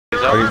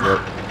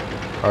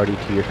Already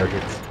to your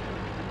targets.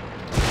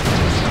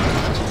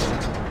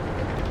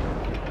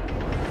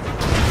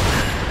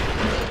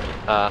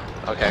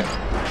 Okay.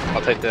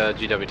 I'll take the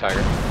GW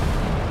Tiger.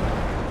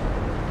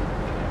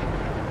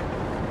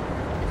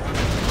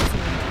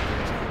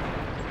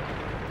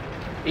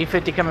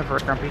 E50 coming for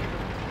Grumpy.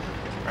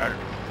 Right.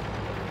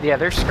 Yeah,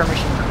 they're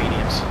skirmishing for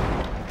mediums.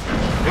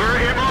 We're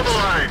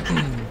immobilized!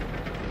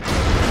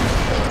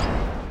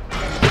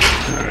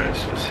 Alright,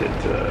 so let's hit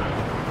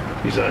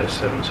these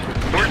IS-7s here.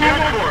 We're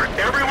good for it!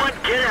 Everyone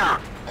get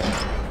out!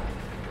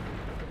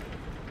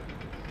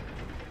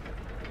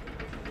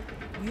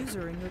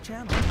 User in your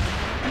channel.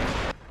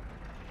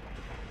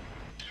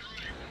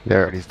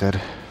 There, he's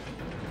dead.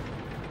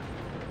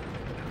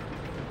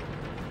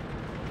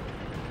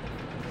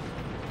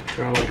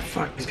 Oh, like,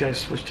 fuck, these guys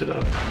switched it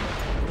up.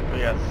 We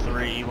got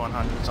 3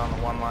 E100s on the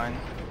one line.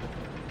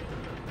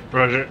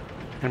 Roger.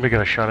 Anybody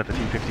got a shot at the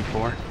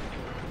T-54?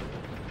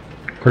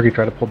 Perky,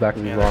 try to pull back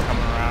in Yeah, the they're rock.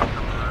 coming around.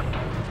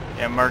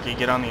 Yeah, Murky,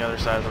 get on the other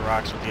side of the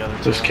rocks with the other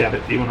two. Just cap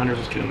it. E100s,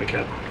 let's get in the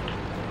cap.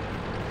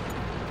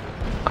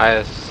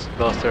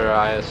 Most of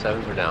our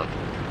IS-7s are down.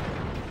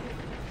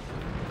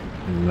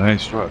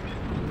 Nice truck.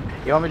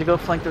 You want me to go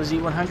flank those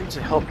E100s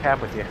and help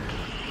cap with you?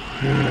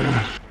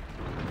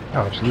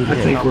 Oh, absolutely.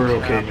 I think we're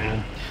okay,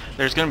 man.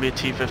 There's going to be a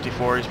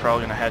T-54, he's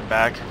probably going to head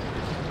back.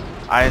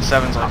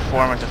 IS-7's going to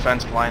form a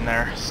defensive line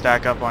there,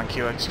 stack up on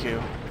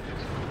QXQ.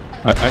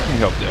 I can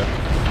help there.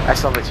 I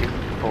saw the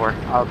T4.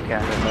 I'll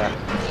cap with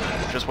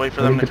that. Just wait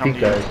for them to come to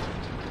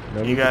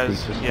you. You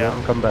guys, yeah,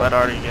 let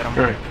Artie get them.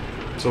 Alright,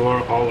 so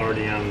we're all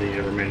already on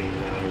the remaining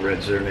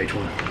reds there in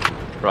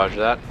H1. Roger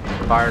that.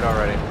 Fired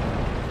already.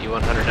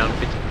 E100 down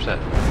 50%.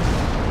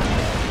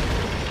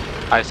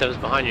 IS-7's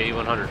behind you,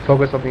 E100.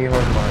 Focus on the E1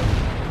 line.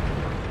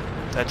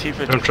 That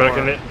T-54, I'm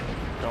tracking it.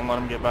 don't let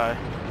him get by.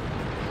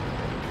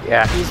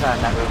 Yeah, he's not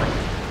moving.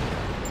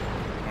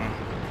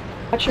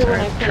 Watch your when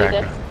I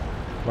play this.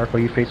 Marco,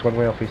 you face one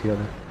way, I'll face the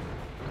other.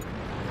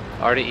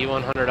 Already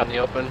E100 on the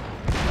open.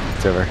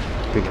 It's over.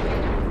 Big.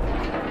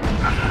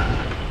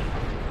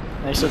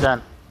 Nicely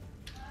done.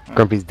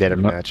 Grumpy's dead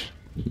every match.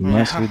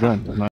 Nicely done.